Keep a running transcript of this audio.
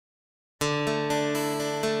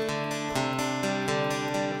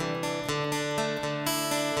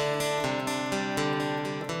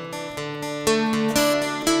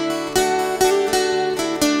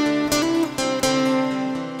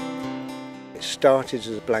It started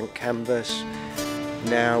as a blank canvas.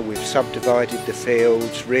 Now we've subdivided the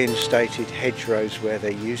fields, reinstated hedgerows where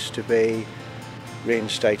they used to be,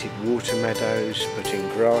 reinstated water meadows, put in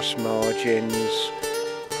grass margins,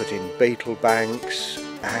 put in beetle banks,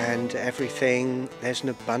 and everything. There's an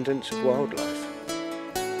abundance of wildlife.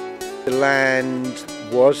 The land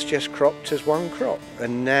was just cropped as one crop,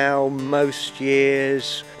 and now most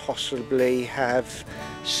years possibly have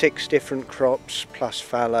 6 different crops plus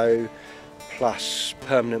fallow plus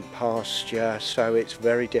permanent pasture, so it's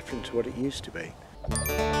very different to what it used to be.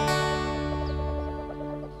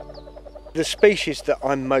 The species that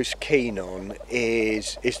I'm most keen on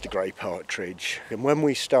is the grey partridge, and when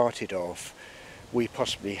we started off we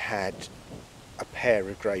possibly had a pair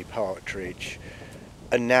of grey partridge,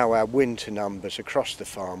 and now our winter numbers across the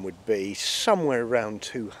farm would be somewhere around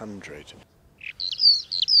 200.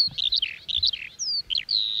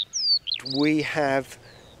 We have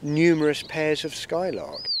numerous pairs of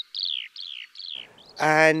skylark,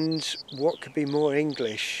 and what could be more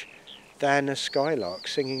English than a skylark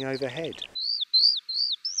singing overhead?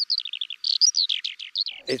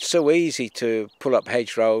 It's so easy to pull up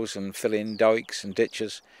hedgerows and fill in dikes and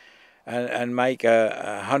ditches and make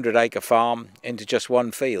a 100-acre farm into just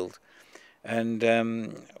one field. And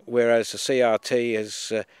whereas the CRT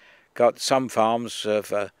has got some farms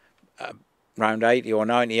of around 80 or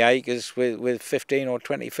 90 acres with 15 or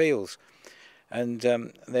 20 fields. And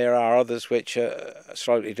there are others which are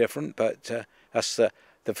slightly different, but that's the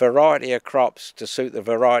variety of crops to suit the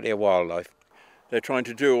variety of wildlife. They're trying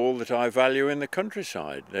to do all that I value in the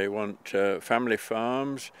countryside. They want family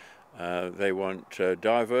farms, they want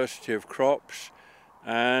diversity of crops,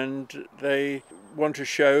 and they want to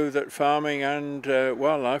show that farming and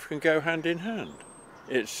wildlife can go hand in hand.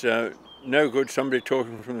 It's no good somebody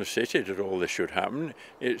talking from the city that all this should happen.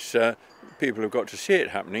 It's people have got to see it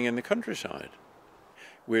happening in the countryside.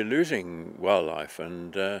 We're losing wildlife,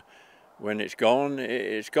 and when it's gone,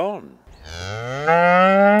 it's gone.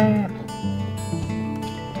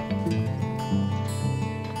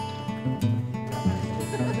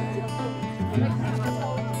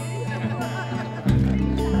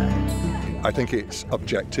 I think it's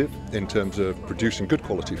objective in terms of producing good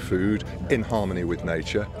quality food in harmony with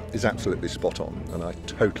nature is absolutely spot on, and I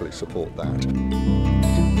totally support that.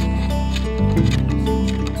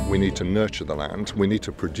 We need to nurture the land, we need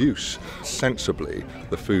to produce sensibly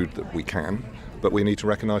the food that we can, but we need to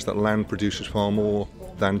recognise that land produces far more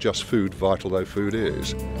than just food, vital though food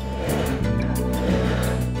is.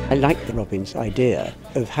 I like the Robins' idea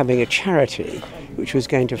of having a charity which was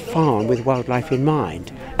going to farm with wildlife in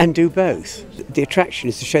mind and do both. The attraction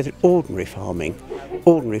is to show that ordinary farming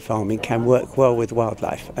can work well with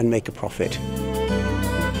wildlife and make a profit.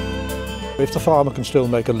 If the farmer can still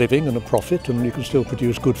make a living and a profit and you can still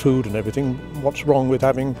produce good food and everything, what's wrong with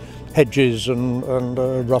having hedges and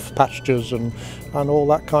rough pastures and all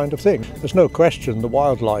that kind of thing? There's no question the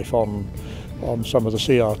wildlife on some of the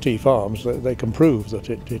CRT farms, they can prove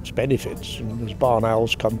that it's benefits. And there's barn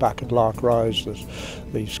owls come back at lark rise,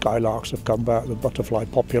 the skylarks have come back, the butterfly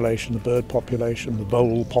population, the bird population, the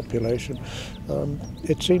vole population.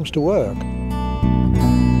 It seems to work.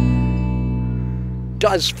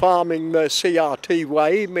 Does farming the CRT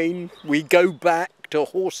way mean we go back to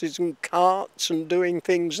horses and carts and doing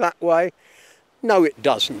things that way? No, it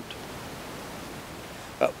doesn't.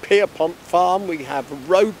 At Pierpont Farm we have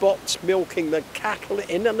robots milking the cattle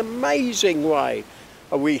in an amazing way.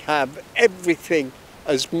 We have everything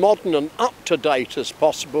as modern and up-to-date as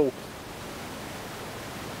possible.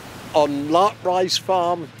 On Larkrise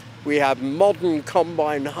Farm we have modern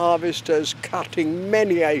combine harvesters cutting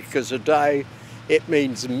many acres a day. It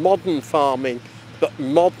means modern farming, but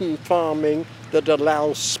modern farming that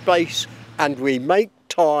allows space, and we make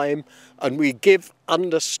time and we give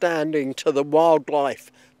understanding to the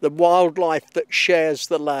wildlife that shares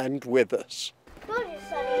the land with us.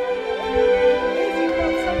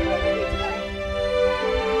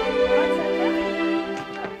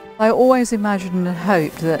 I always imagined and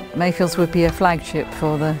hoped that Mayfields would be a flagship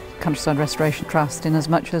for the Countryside Restoration Trust, in as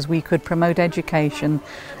much as we could promote education,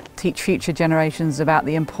 teach future generations about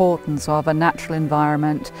the importance of a natural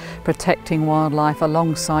environment, protecting wildlife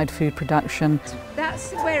alongside food production.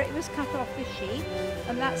 That's where it was cut off the sheep,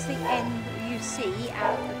 and that's the end that you see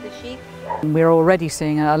out of the sheep. We're already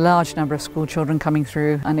seeing a large number of school children coming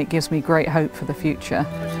through, and it gives me great hope for the future.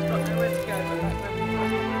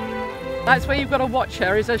 That's where you've got to watch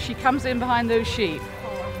her, is as she comes in behind those sheep.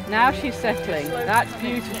 Now she's settling. That's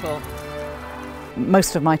beautiful.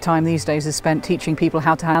 Most of my time these days is spent teaching people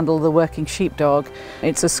how to handle the working sheepdog.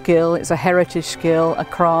 It's a skill, it's a heritage skill, a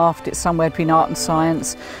craft, it's somewhere between art and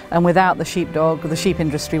science, and without the sheepdog, the sheep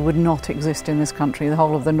industry would not exist in this country. The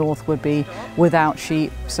whole of the north would be without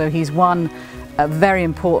sheep. So he's a very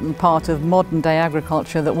important part of modern day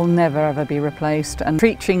agriculture that will never ever be replaced, and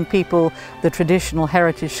teaching people the traditional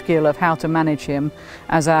heritage skill of how to manage him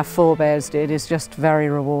as our forebears did is just very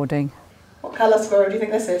rewarding. What colour squirrel do you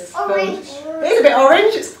think this is? Orange. It is a bit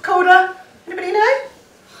orange, it's colder. Anybody know?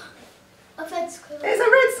 A red squirrel. It's a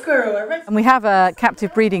red squirrel. And we have a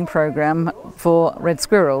captive breeding program for red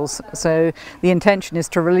squirrels, so the intention is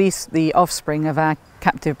to release the offspring of our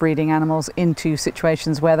captive breeding animals into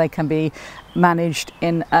situations where they can be managed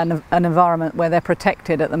in an environment where they're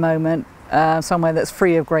protected at the moment, somewhere that's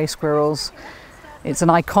free of grey squirrels. It's an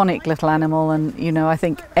iconic little animal, and you know, I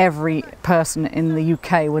think every person in the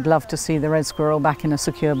UK would love to see the red squirrel back in a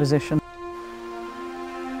secure position.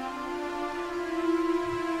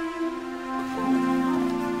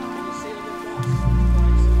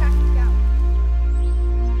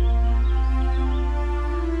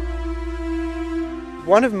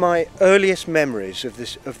 One of my earliest memories of the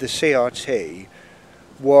CRT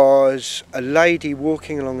was a lady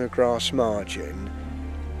walking along a grass margin,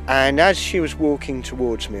 and as she was walking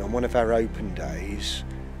towards me on one of our open days,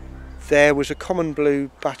 there was a common blue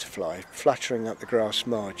butterfly fluttering up the grass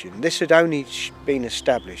margin. This had only been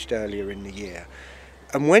established earlier in the year,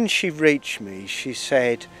 and when she reached me she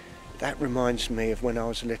said, "That reminds me of when I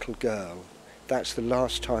was a little girl. That's the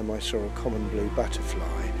last time I saw a common blue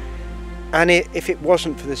butterfly." And if it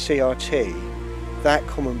wasn't for the CRT, that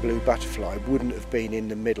common blue butterfly wouldn't have been in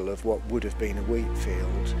the middle of what would have been a wheat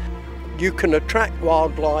field. You can attract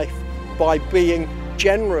wildlife by being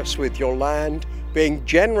generous with your land, being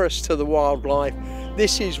generous to the wildlife.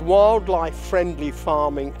 This is wildlife friendly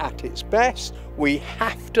farming at its best. We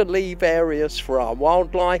have to leave areas for our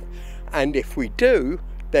wildlife, and if we do,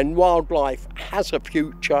 then wildlife has a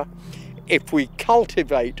future. If we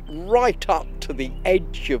cultivate right up to the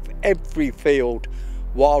edge of every field,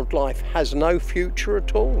 wildlife has no future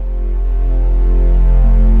at all.